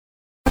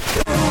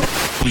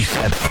We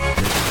said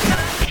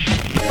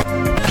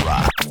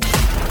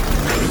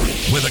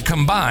with a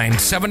combined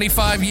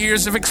 75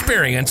 years of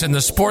experience in the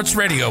sports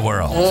radio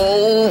world.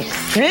 Oh,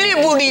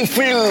 flippity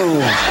flu.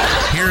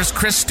 Here's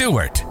Chris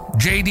Stewart,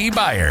 J.D.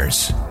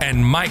 Byers,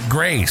 and Mike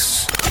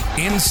Grace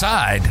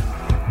inside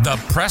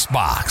the Press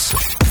Box.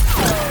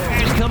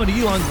 It's coming to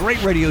you on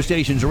great radio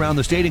stations around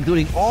the state,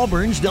 including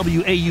Auburn's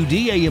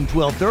WAUD, AM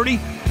 1230.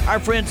 Our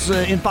friends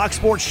in Fox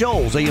Sports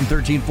Shoals, AM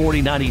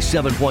 1340,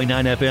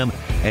 97.9 FM.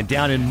 And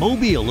down in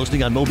Mobile,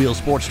 listening on Mobile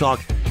Sports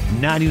Talk,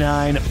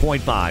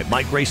 99.5.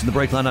 Mike Grace in the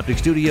Breakline Optic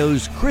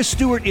Studios. Chris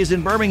Stewart is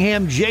in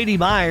Birmingham. J.D.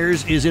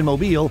 Myers is in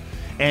Mobile.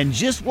 And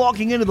just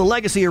walking into the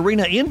Legacy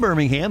Arena in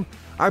Birmingham,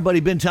 our buddy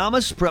Ben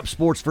Thomas, prep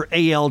sports for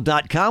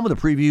AL.com, with a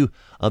preview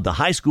of the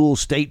high school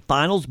state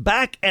finals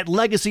back at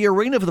Legacy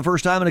Arena for the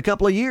first time in a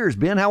couple of years.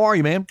 Ben, how are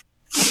you, man?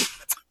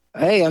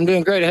 Hey, I'm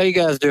doing great. How you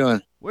guys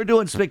doing? We're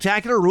doing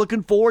spectacular. We're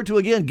looking forward to,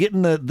 again,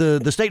 getting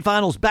the state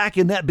finals back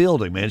in that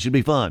building, man. It should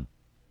be fun.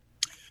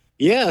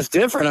 Yeah, it's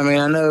different. I mean,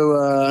 I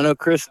know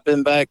Chris has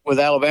been back with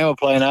Alabama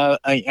playing. I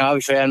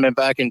obviously hadn't been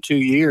back in 2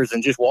 years,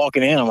 and just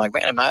walking in, I'm like,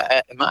 man, am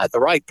I at the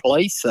right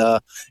place?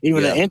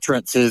 Even the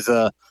entrance is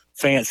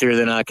fancier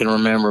than I can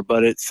remember.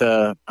 But it's,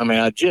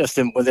 I just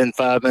am within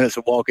 5 minutes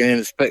of walking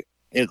in.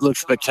 It looks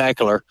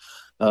spectacular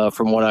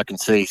from what I can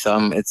see.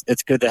 So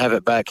it's good to have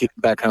it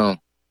back home.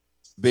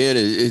 Ben,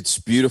 it's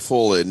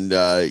beautiful, and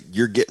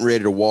you're getting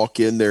ready to walk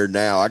in there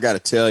now. I got to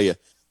tell you,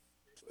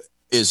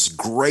 as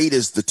great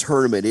as the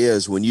tournament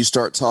is, when you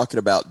start talking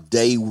about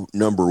day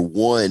number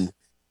one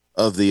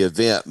of the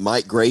event,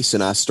 Mike Grace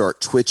and I start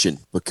twitching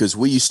because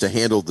we used to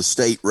handle the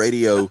state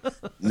radio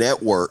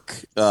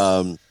network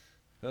for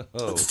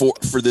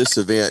this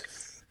event.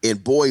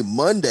 And boy,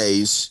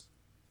 Mondays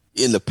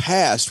in the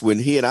past, when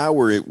he and I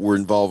were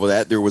involved with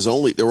that, there were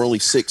only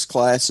 6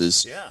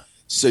 classes. Yeah.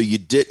 So you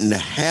didn't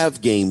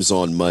have games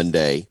on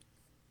Monday,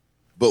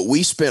 but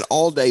we spent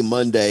all day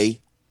Monday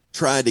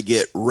trying to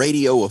get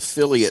radio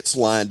affiliates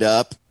lined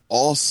up,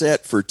 all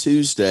set for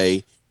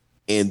Tuesday,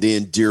 and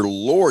then, dear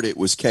Lord, it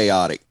was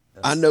chaotic.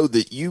 I know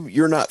that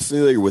you're not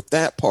familiar with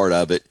that part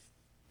of it,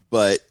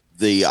 but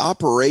the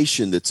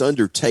operation that's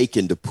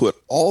undertaken to put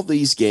all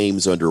these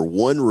games under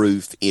one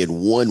roof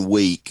in 1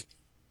 week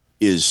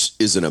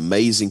is an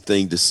amazing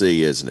thing to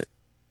see, isn't it?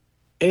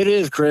 It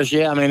is, Chris.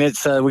 Yeah, I mean,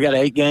 it's we got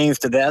 8 games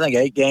today. I think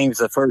 8 games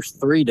the first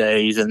 3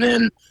 days, and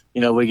then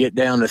we get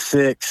down to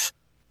 6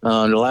 the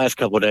last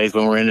couple of days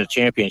when we're in the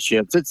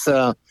championships. It's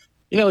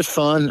it's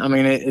fun. I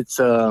mean, it's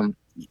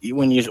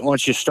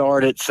once you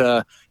start, it's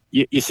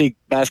you see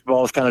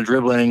basketball is kind of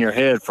dribbling in your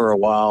head for a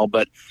while,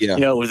 but it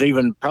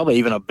was probably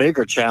even a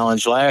bigger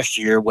challenge last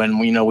year when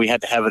we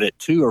had to have it at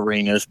 2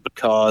 arenas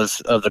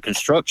because of the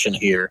construction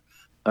here.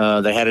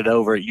 They had it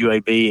over at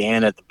UAB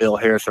and at the Bill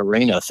Harris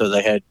Arena. So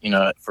they had,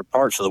 for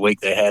parts of the week,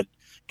 they had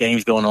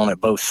games going on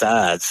at both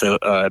sides. So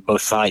at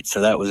both sites.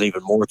 So that was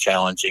even more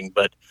challenging.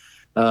 But,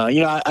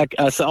 I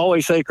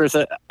always say, Chris,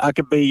 I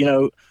could be,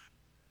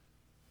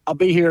 I'll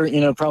be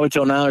here, probably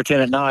till 9 or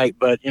 10 at night,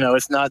 but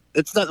it's not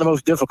the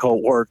most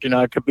difficult work.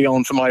 I could be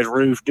on somebody's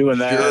roof doing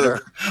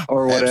that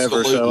or whatever.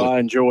 Absolutely. So I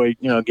enjoy,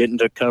 getting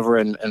to cover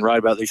and write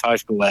about these high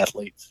school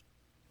athletes.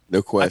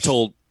 No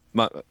question.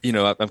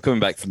 I'm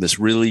coming back from this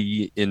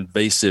really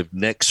invasive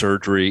neck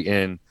surgery,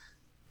 and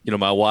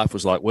my wife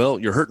was like, well,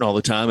 you're hurting all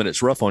the time and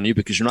it's rough on you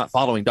because you're not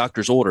following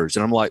doctor's orders.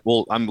 And I'm like,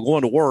 well, I'm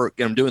going to work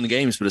and I'm doing the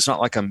games, but it's not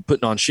like I'm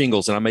putting on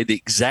shingles. And I made the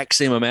exact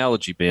same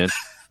analogy, Ben.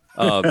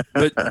 But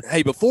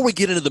hey, before we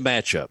get into the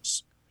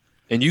matchups,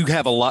 and you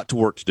have a lot to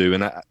work to do,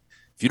 and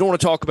if you don't want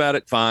to talk about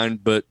it, fine,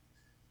 but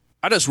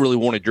I just really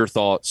wanted your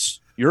thoughts.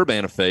 You're a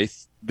man of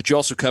faith, but you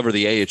also cover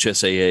the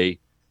AHSAA,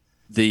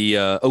 the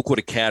Oakwood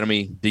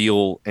Academy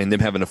deal, and them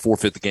having to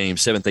forfeit the game,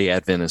 Seventh-day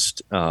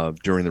Adventist,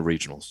 during the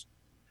regionals.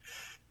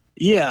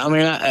 Yeah, I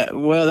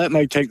mean, well, that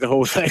may take the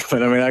whole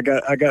segment. I mean,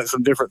 I got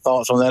some different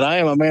thoughts on that. I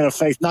am a man of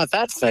faith, not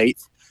that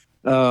faith,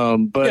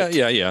 but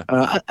yeah.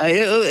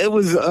 It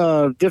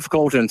was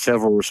difficult in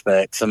several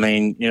respects. I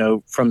mean,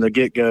 from the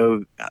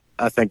get-go,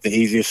 I think the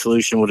easiest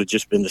solution would have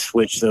just been to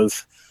switch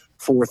those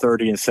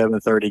 4:30 and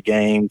 7:30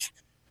 games.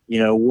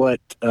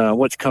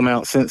 What's come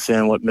out since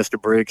then, what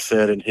Mr. Briggs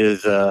said in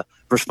his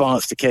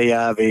response to Kay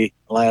Ivey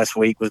last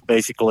week was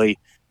basically,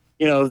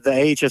 the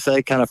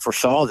AHSAA kind of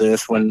foresaw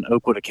this when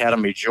Oakwood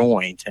Academy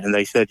joined. And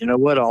they said, a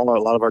lot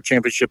of our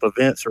championship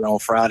events are on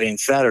Friday and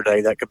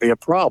Saturday. That could be a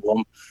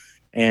problem.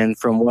 And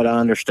from what I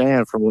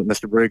understand, from what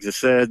Mr. Briggs has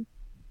said,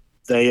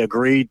 they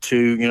agreed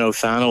to,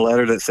 sign a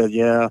letter that said,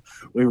 yeah,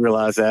 we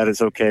realize that.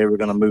 It's okay. We're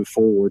going to move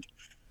forward.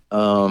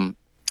 And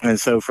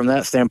so from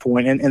that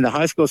standpoint, and the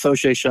High School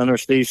Association under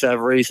Steve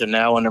Savarese and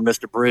now under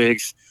Mr.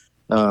 Briggs,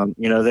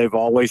 they've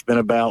always been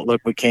about, look,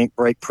 we can't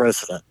break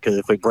precedent, because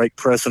if we break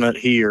precedent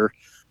here,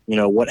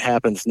 what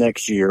happens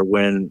next year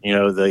when,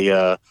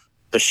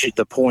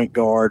 the point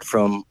guard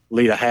from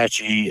Lita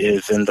Hatchie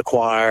is in the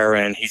choir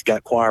and he's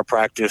got choir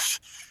practice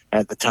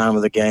at the time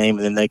of the game,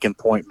 and then they can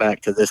point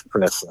back to this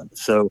precedent.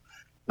 So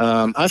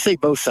I see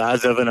both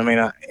sides of it. I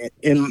mean,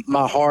 in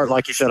my heart,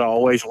 like you said, I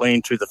always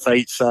lean to the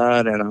Fate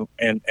side,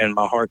 and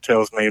my heart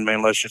tells me,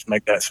 man, let's just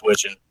make that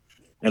switch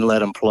and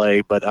let him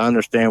play. But I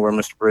understand where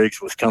Mr.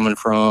 Briggs was coming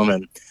from,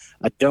 and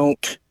I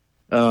don't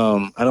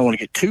want to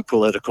get too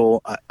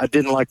political. I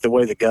didn't like the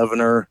way the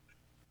governor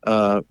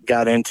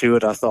got into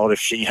it. I thought if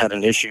she had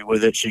an issue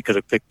with it, she could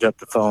have picked up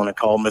the phone and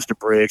called Mr.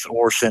 Briggs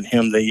or sent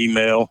him the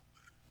email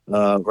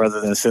rather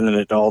than sending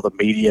it to all the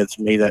media.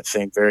 To me, that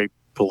seemed very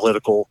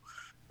political.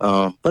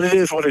 But it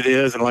is what it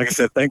is. And like I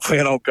said, thankfully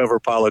I don't cover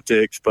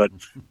politics, but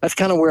that's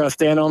kind of where I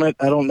stand on it.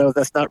 I don't know if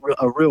that's not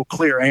a real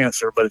clear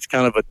answer, but it's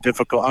kind of a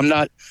difficult. I'm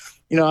not,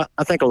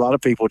 I think a lot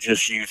of people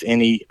just use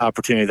any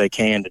opportunity they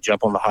can to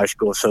jump on the high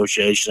school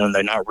association, and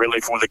they're not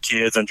really for the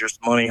kids and just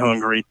money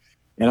hungry.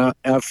 And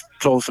I've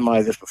told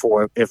somebody this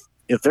before. If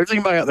there's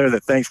anybody out there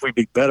that thinks we'd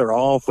be better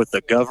off with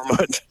the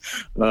government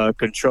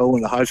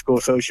controlling the high school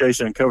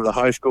association and cover the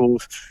high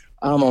schools,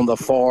 I'm on the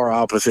far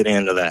opposite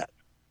end of that.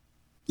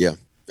 Yeah.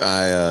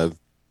 I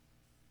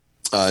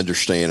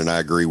understand, and I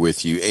agree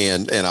with you.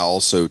 And I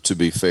also, to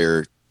be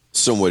fair,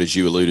 somewhat as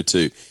you alluded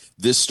to,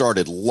 this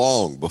started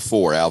long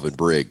before Alvin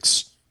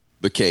Briggs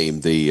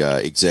became the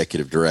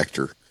executive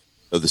director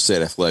of the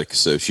State Athletic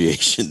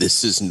Association.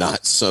 This is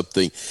not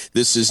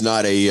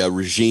a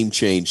regime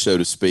change, so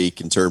to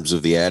speak, in terms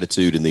of the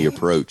attitude and the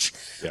approach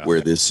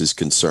where this is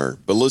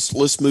concerned. But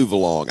let's move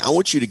along. I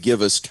want you to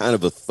give us kind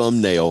of a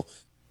thumbnail,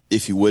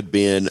 if you would,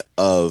 Ben,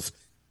 of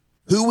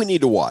who we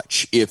need to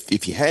watch.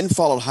 If you hadn't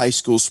followed high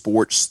school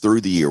sports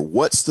through the year,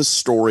 what's the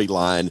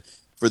storyline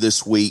for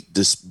this week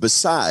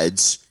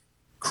besides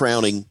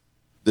crowning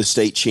the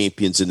state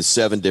champions in the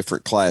 7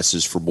 different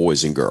classes for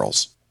boys and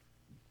girls?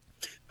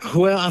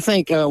 Well, I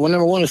think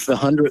number one is the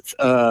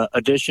 100th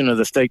edition of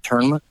the state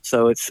tournament.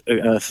 So it's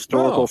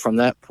historical from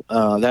that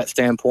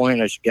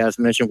standpoint. As you guys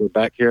mentioned, we're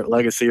back here at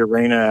Legacy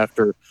Arena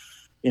after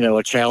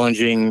a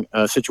challenging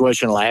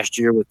situation last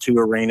year with 2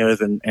 arenas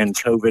and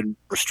COVID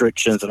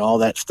restrictions and all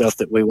that stuff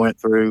that we went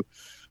through.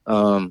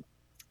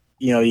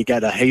 You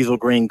got a Hazel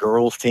Green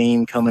girls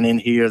team coming in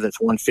here that's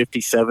won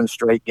 57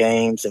 straight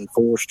games and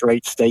 4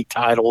 straight state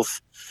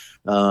titles.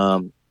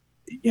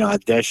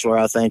 Deschler,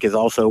 I think, has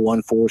also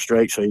won 4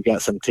 straight. So you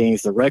got some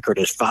teams. The record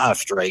is 5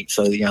 straight.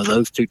 So,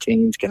 those 2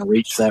 teams can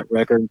reach that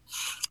record.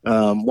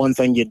 One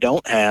thing you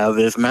don't have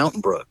is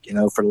Mountain Brook,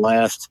 for the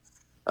last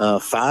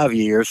 5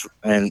 years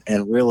and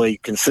really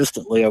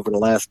consistently over the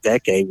last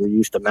decade, we're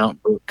used to Mountain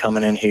Brook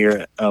coming in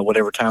here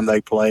whatever time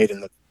they played,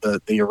 and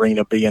the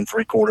arena being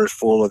 3/4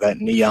 full of that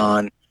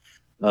neon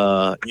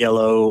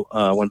yellow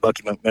when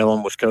Bucky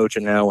McMillan was coach,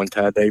 and now when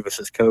Ty Davis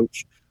is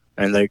coach.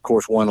 And they, of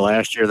course, won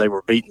last year. They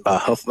were beaten by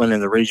Huffman in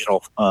the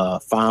regional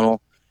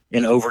final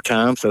in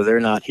overtime, so they're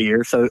not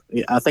here. So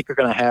I think we're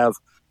going to have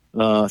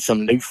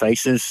some new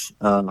faces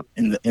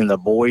in the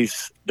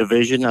boys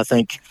division. I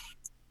think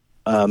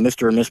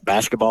Mr. and Miss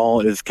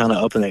Basketball is kind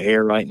of up in the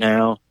air right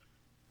now.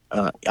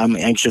 I'm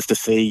anxious to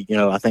see,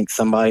 I think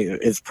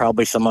it's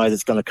probably somebody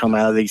that's going to come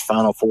out of these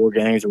Final Four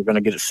games. We're going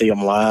to get to see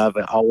them live.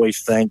 I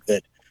always think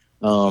that,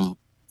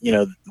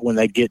 when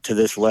they get to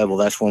this level,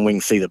 that's when we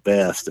can see the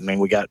best. I mean,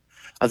 we got,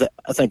 I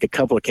think a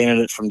couple of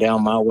candidates from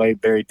down my way.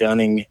 Barry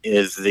Dunning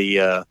is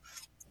the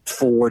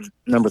forward,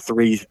 number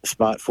 3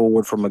 spot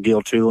forward for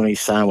McGill-Tulane.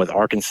 He's signed with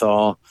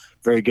Arkansas.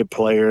 Very good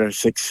player,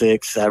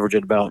 6'6",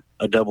 averaging about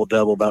a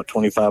double-double, about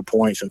 25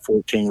 points and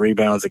 14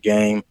 rebounds a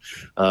game.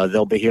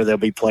 They'll be here. They'll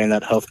be playing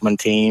that Huffman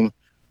team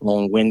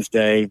on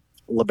Wednesday.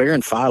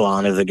 LeBaron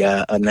Philon is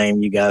a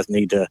name you guys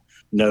need to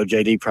know.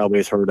 JD probably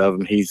has heard of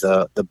him. He's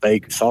the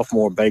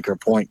sophomore Baker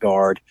point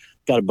guard.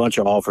 Got a bunch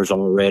of offers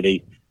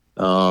already.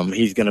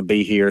 He's going to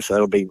be here, so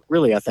it'll be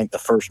really, I think, the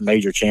first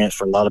major chance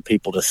for a lot of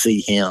people to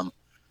see him.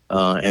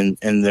 And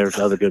there's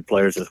other good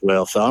players as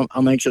well. So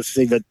I'm anxious to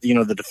see that,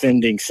 the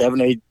defending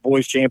 7A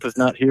boys champ is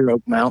not here,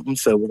 Oak Mountain.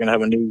 So we're going to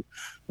have a new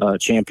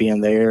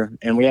champion there.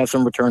 And we have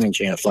some returning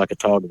champs like a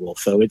Toggable.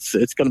 So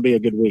it's going to be a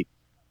good week.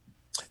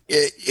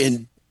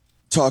 In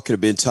talking to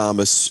Ben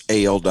Thomas,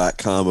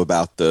 AL.com,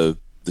 about the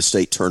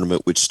state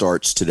tournament, which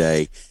starts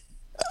today,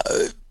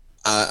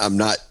 I'm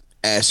not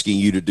asking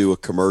you to do a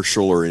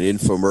commercial or an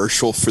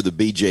infomercial for the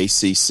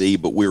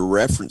BJCC, but we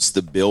referenced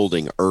the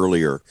building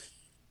earlier.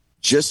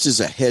 Just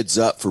as a heads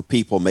up for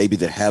people maybe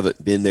that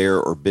haven't been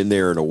there or been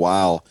there in a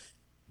while,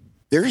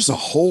 there's a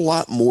whole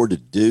lot more to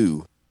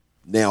do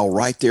now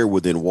right there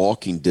within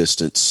walking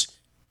distance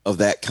of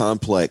that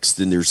complex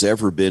than there's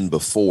ever been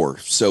before.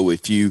 So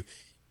if you've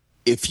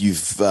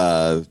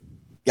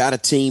got a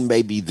team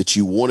maybe that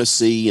you want to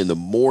see in the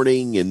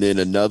morning and then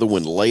another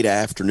one late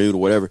afternoon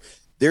or whatever,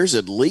 there's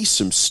at least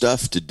some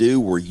stuff to do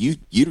where you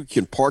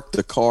can park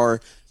the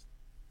car,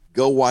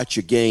 go watch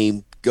a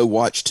game, go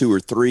watch 2 or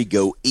 3,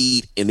 go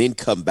eat, and then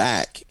come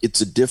back. It's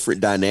a different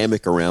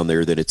dynamic around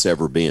there than it's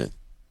ever been.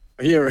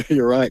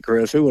 You're right,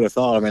 Chris. Who would have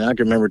thought? I mean, I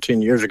can remember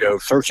 10 years ago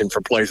searching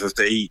for places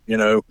to eat,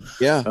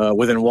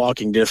 within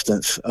walking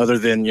distance, other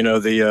than,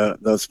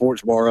 the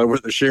sports bar over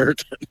at the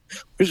Sheraton,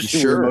 which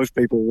is where most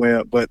people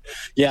went. But,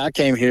 yeah, I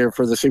came here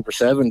for the Super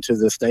 7 to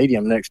the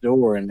stadium next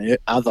door, and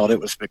I thought it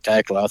was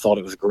spectacular. I thought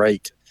it was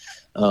great.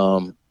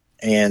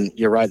 And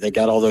you're right, they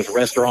got all those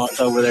restaurants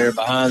over there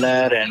behind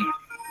that, and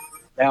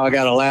now I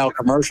got a loud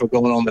commercial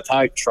going on the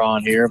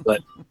Titantron here,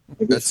 but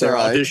it's their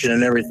audition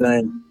and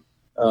everything.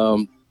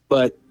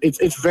 But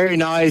it's very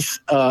nice.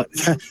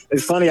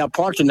 It's funny, I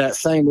parked in that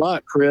same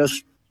lot,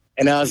 Chris,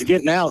 and I was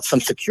getting out. Some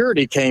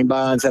security came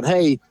by and said,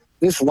 "Hey,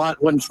 this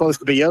lot wasn't supposed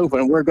to be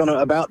open. We're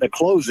about to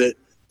close it,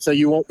 so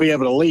you won't be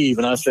able to leave."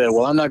 And I said,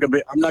 "Well, I'm not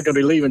gonna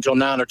be leaving until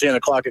 9 or 10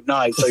 o'clock at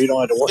night, so you don't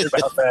have to worry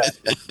about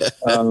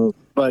that."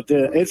 But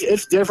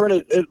it's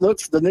different.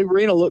 The new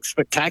arena looks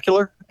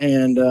spectacular,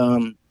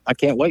 and I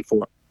can't wait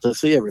for it to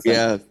see everything.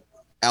 Yeah,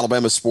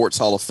 Alabama Sports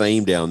Hall of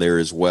Fame down there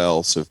as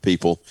well. So if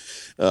people,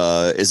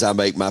 as I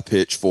make my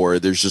pitch for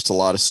it, there's just a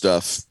lot of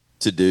stuff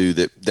to do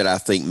that I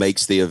think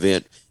makes the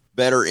event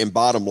better. And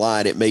bottom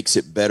line, it makes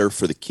it better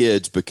for the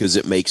kids because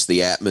it makes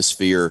the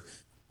atmosphere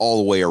all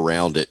the way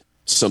around it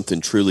something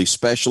truly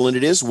special. And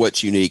it is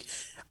what's unique.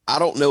 I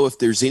don't know if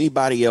there's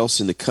anybody else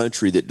in the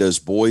country that does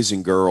boys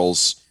and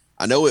girls.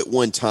 I know at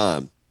one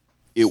time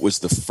it was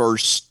the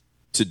first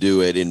to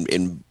do it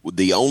and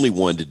the only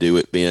one to do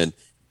it, Ben,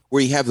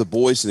 where you have the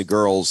boys and the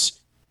girls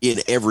in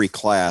every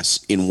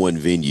class in one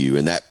venue.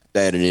 And that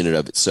in and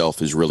of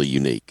itself is really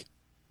unique.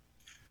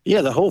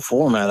 Yeah, the whole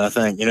format, I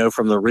think,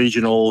 from the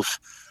regionals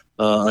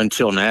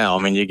until now.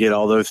 I mean, you get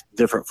all those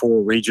different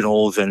 4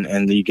 regionals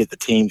and you get the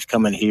teams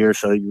coming here.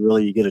 So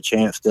you get a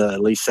chance to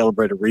at least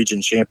celebrate a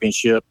region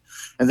championship.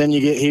 And then you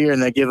get here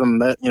and they give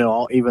them,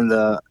 even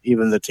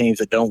the teams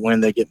that don't win,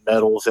 they get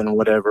medals and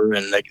whatever,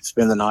 and they can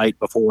spend the night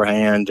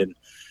beforehand. And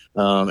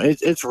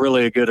it's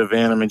really a good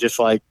event. I mean, just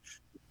like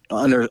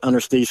under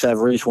Steve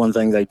Savarese, one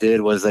thing they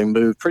did was they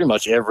moved pretty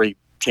much every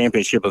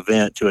championship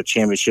event to a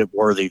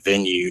championship-worthy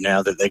venue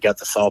now that they got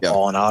the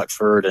softball in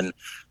Oxford and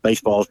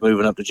baseball's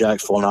moving up to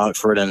Jacksonville and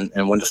Oxford, and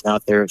when it's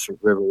not there, it's at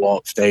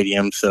Riverwalk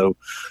Stadium. So,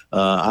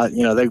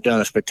 they've done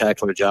a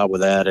spectacular job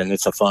with that, and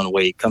it's a fun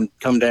week.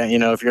 Come down,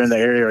 if you're in the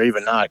area or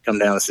even not, come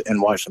down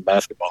and watch some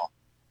basketball.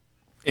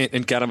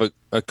 And kind of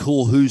a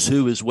cool who's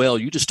who as well.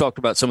 You just talked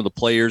about some of the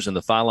players and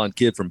the Phylon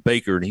kid from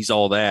Baker, and he's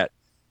all that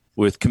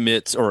with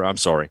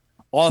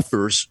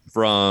offers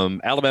from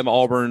Alabama,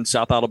 Auburn,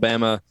 South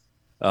Alabama,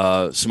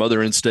 some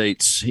other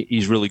in-states.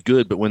 He's really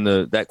good, but when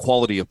that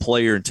quality of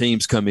player and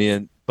teams come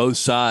in, both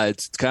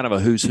sides, it's kind of a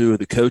who's who of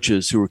the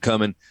coaches who are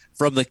coming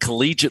from the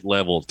collegiate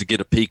level to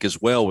get a peek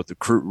as well with the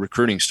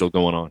recruiting still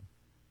going on.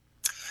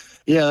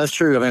 Yeah, that's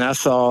true. I mean, I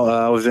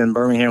was in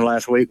Birmingham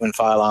last week when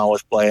Phylon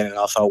was playing, and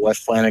I saw Wes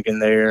Flanagan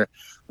there.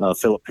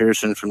 Philip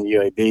Pearson from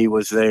UAB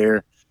was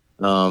there.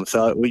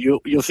 So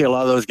you'll see a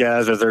lot of those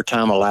guys as their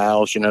time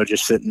allows,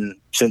 just sitting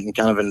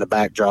kind of in the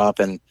backdrop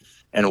and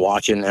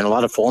watching, and a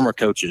lot of former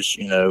coaches,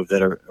 that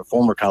are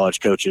former college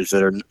coaches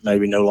that are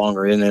maybe no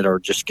longer in it or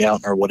just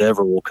scouting or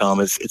whatever will come.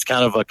 It's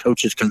kind of a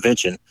coaches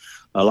convention.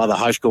 A lot of the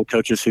high school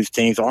coaches whose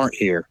teams aren't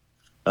here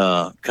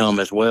come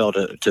as well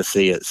to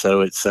see it.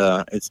 So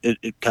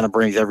it kind of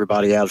brings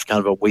everybody out. It's kind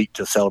of a week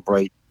to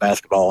celebrate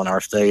basketball in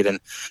our state, and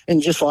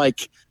just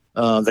like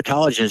the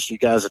colleges you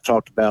guys have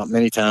talked about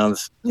many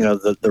times,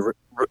 the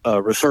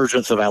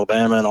resurgence of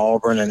Alabama and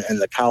Auburn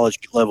and the college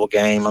level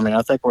game. I mean,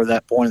 I think we're at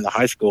that point in the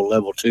high school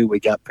level too. We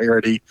got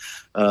parity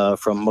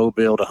from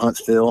Mobile to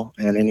Huntsville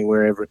and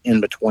anywhere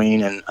in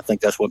between, and I think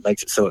that's what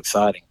makes it so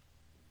exciting.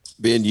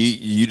 Ben,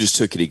 you just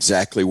took it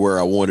exactly where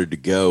I wanted to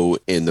go,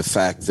 in the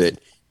fact that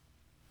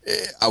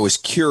I was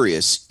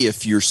curious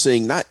if you're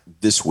seeing, not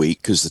this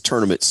week because the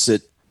tournament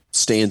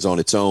stands on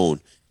its own,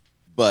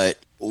 but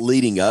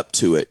leading up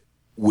to it,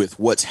 with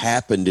what's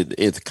happened at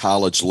the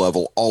college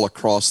level all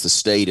across the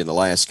state in the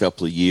last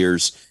couple of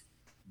years,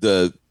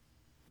 the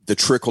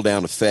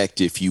trickle-down effect,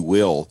 if you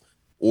will,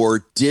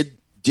 or did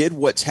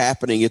what's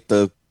happening at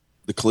the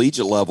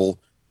collegiate level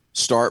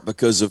start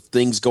because of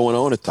things going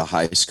on at the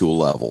high school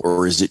level?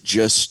 Or is it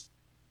just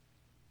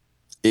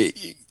I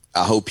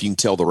hope you can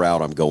tell the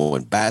route I'm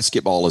going.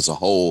 Basketball as a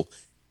whole,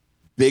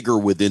 bigger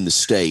within the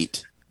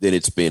state than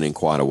it's been in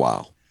quite a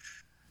while.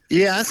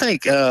 Yeah, I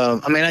think, I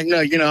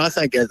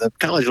think at the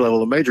college level,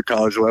 the major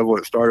college level,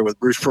 it started with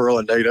Bruce Pearl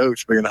and Nate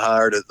Oates being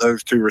hired at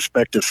those two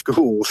respective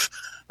schools.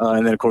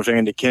 And then, of course,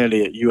 Andy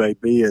Kennedy at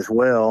UAB as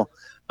well.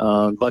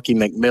 Bucky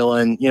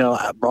McMillan,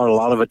 brought a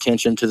lot of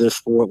attention to this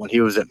sport when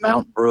he was at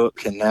Mountain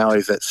Brook, and now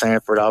he's at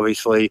Sanford,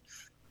 obviously.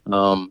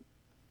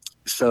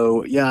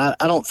 So, yeah,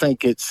 I don't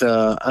think it's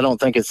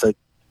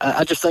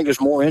I just think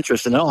there's more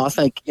interest in it. I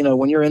think,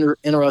 when you're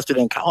interested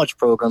in college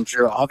programs,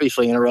 you're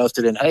obviously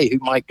interested in, hey, who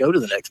might go to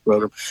the next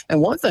program?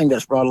 And one thing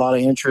that's brought a lot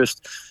of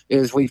interest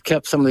is we've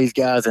kept some of these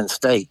guys in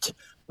state,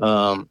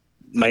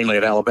 mainly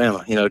at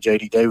Alabama.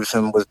 J.D.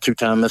 Davison was a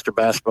two-time Mr.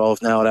 Basketball,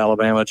 is now at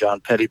Alabama.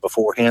 John Petty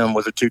before him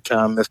was a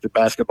two-time Mr.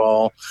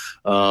 Basketball.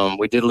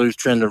 We did lose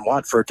Trendon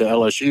Watford to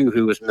LSU,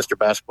 who was Mr.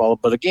 Basketball.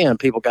 But again,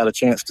 people got a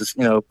chance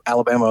to,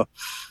 Alabama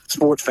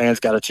sports fans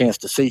got a chance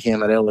to see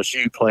him at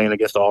LSU playing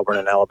against Auburn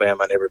and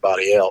Alabama and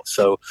everybody else.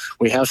 So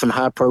we have some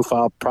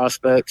high-profile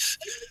prospects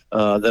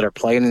that are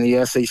playing in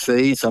the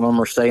SEC. Some of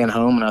them are staying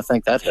home, and I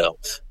think that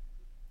helps.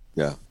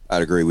 Yeah,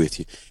 I'd agree with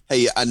you.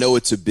 Hey, I know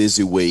it's a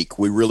busy week.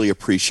 We really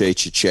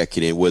appreciate you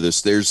checking in with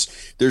us. There's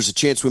a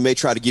chance we may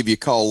try to give you a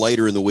call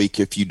later in the week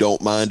if you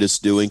don't mind us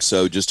doing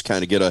so, just to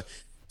kind of get a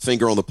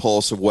finger on the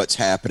pulse of what's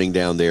happening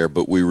down there.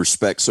 But we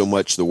respect so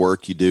much the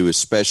work you do,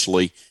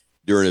 especially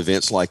during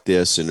events like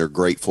this, and are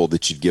grateful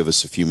that you'd give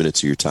us a few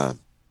minutes of your time.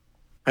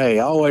 Hey,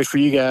 always for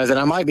you guys. And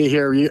I might be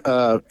here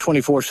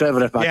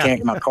 24/7 if I can't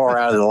get my car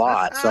out of the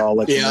lot. So I'll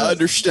let you know. I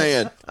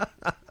understand.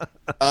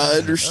 I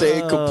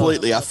understand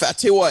completely. I tell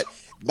you what,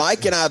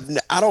 Mike and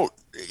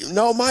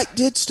Mike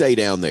did stay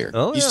down there.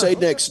 Oh, you stayed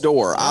next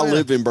door. I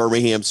live in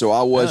Birmingham, so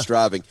I was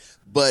driving.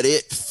 But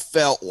it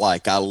felt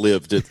like I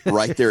lived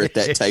right there at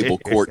that table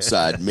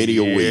courtside many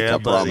a week, I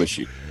promise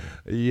you.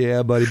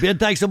 Yeah, buddy. Ben,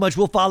 thanks so much.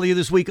 We'll follow you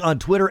this week on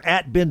Twitter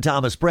at Ben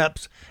Thomas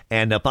Preps,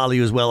 and follow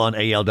you as well on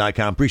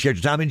AL.com. Appreciate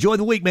your time. Enjoy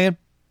the week, man.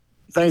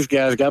 Thanks,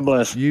 guys. God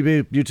bless.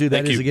 You too.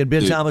 That is, again,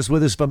 Ben Dude. Thomas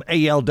with us from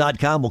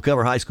AL.com. We'll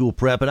cover high school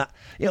prep. And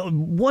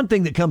one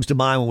thing that comes to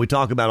mind when we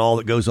talk about all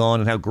that goes on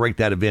and how great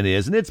that event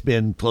is, and it's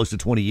been close to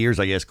 20 years,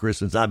 I guess, Chris,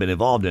 since I've been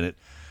involved in it.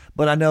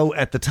 But I know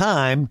at the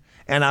time,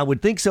 and I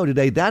would think so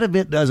today, that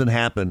event doesn't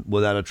happen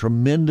without a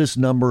tremendous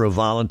number of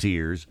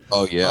volunteers.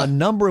 Oh, yeah. A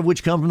number of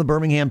which come from the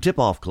Birmingham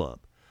Tip-Off Club.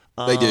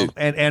 They do.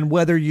 And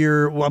whether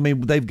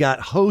they've got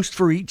hosts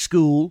for each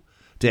school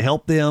to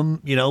help them,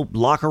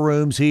 locker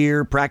rooms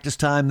here, practice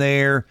time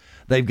there.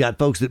 They've got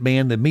folks that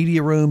man the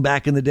media room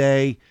back in the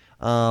day.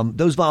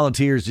 Those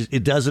volunteers,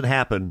 it doesn't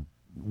happen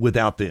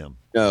without them.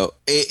 No,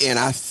 and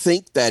I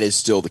think that is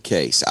still the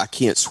case. I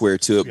can't swear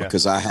to it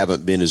because I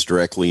haven't been as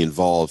directly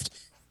involved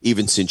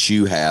even since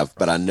you have,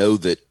 but I know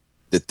that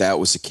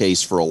was the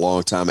case for a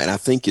long time, and I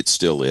think it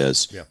still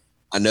is. Yeah.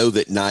 I know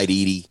that Knight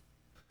Eady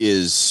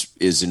is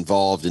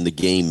involved in the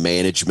game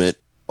management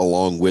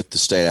along with the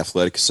State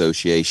Athletic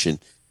Association,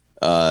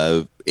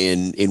 and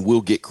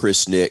we'll get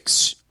Chris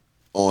Nix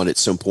on at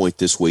some point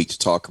this week to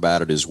talk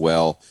about it as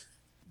well.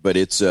 But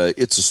it's a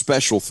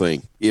special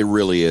thing. It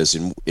really is,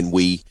 and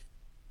we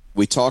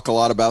talk a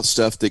lot about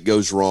stuff that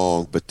goes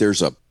wrong, but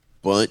there's a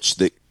bunch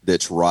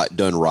that's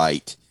done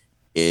right.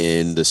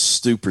 In the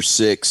Super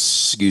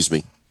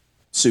 7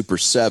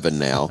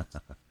 now,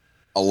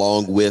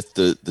 along with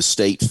the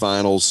state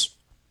finals,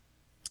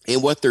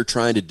 and what they're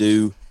trying to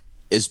do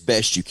as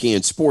best you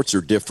can. Sports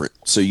are different,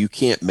 so you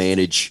can't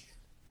manage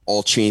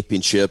all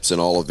championships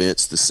and all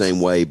events the same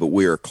way, but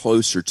we are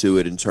closer to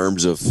it in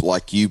terms of,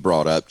 like you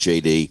brought up,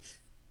 JD,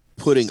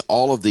 putting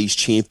all of these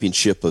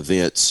championship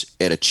events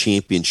at a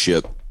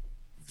championship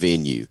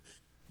venue.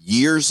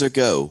 Years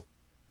ago,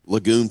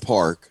 Lagoon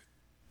Park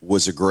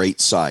was a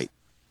great site.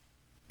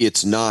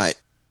 It's not,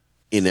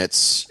 and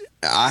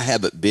I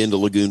haven't been to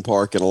Lagoon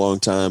Park in a long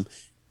time,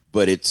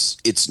 but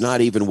it's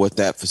not even what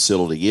that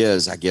facility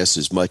is, I guess,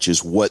 as much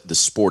as what the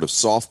sport of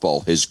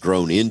softball has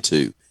grown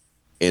into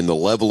and the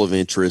level of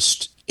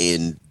interest.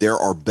 And there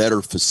are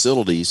better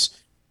facilities,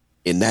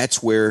 and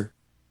that's where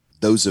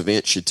those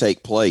events should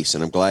take place.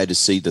 And I'm glad to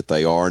see that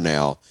they are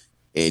now.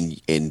 And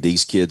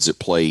these kids that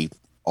play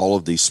all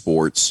of these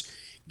sports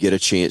get a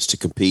chance to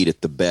compete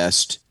at the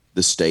best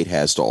the state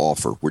has to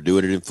offer. We're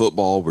doing it in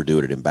football. We're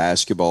doing it in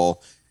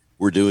basketball.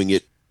 We're doing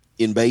it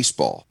in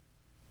baseball.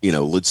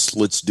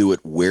 Let's do it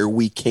where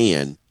we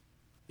can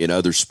in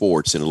other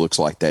sports, and it looks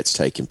like that's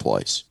taking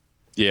place.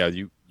 Yeah,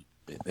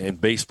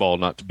 and baseball,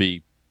 not to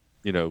be,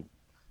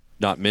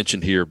 not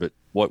mentioned here, but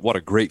what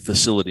a great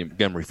facility in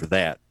Montgomery for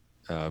that,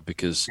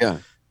 because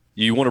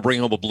you want to bring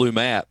home a blue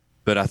mat,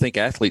 but I think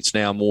athletes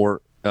now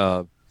more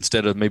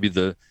instead of maybe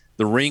the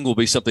ring will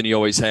be something you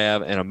always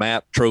have and a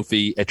map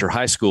trophy at your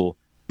high school.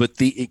 But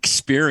the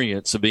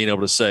experience of being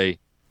able to say,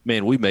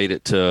 man, we made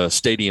it to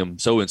stadium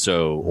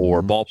so-and-so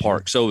or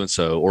ballpark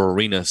so-and-so or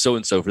arena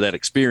so-and-so for that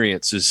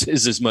experience is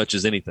as much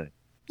as anything.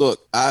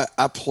 Look, I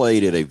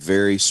played at a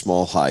very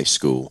small high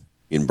school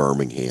in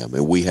Birmingham,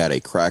 and we had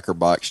a Cracker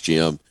Box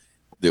gym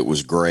that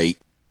was great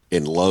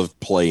and loved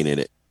playing in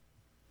it.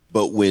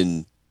 But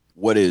when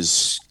what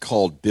is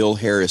called Bill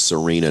Harris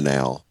Arena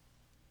now,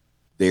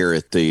 there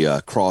at the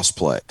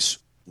Crossplex,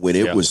 when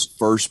it was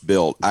first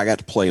built, I got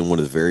to play in one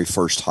of the very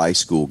first high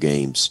school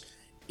games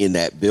in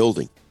that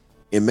building.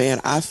 And man,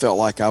 I felt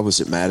like I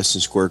was at Madison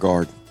Square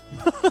Garden.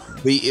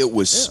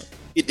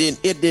 It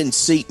didn't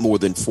seat more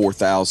than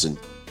 4,000,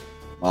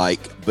 Mike,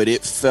 but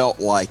it felt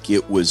like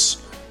it was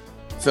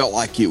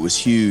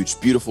huge,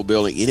 beautiful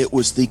building, and it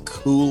was the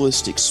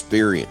coolest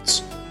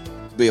experience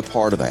to be a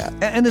part of that.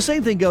 And the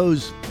same thing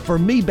goes for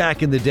me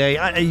back in the day.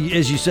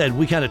 As you said,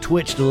 we kind of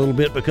twitched a little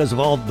bit because of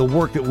all the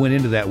work that went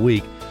into that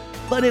week.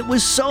 But it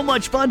was so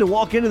much fun to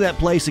walk into that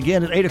place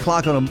again at 8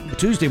 o'clock on a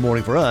Tuesday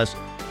morning for us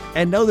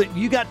and know that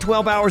you got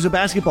 12 hours of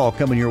basketball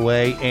coming your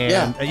way.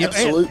 And,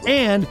 absolutely.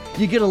 And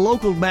you get a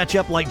local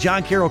matchup like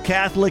John Carroll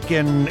Catholic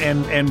and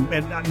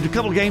a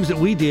couple of games that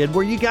we did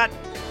where you got,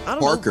 I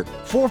don't Parker. know,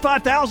 4,000 or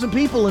 5,000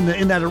 people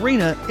in that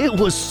arena. It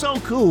was so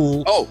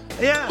cool. Oh,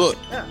 yeah. Look,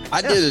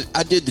 I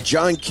did the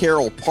John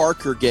Carroll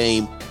Parker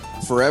game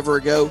forever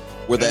ago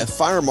where that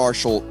fire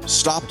marshal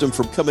stopped him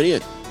from coming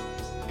in.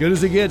 Good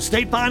as it gets.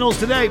 State finals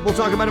today. We'll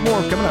talk about it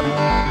more coming up.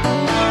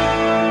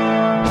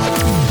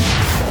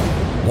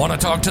 Want to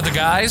talk to the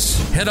guys?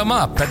 Hit them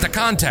up at the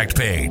contact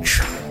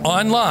page,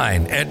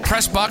 online at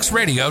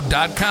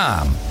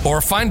PressBoxRadio.com,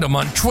 or find them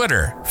on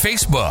Twitter,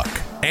 Facebook,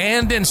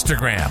 and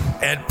Instagram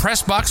at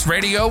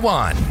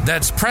PressBoxRadio1.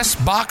 That's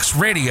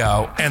PressBox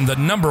Radio and the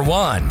number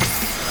 1.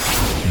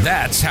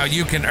 That's how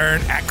you can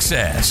earn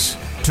access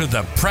to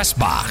the Press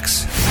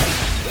Box.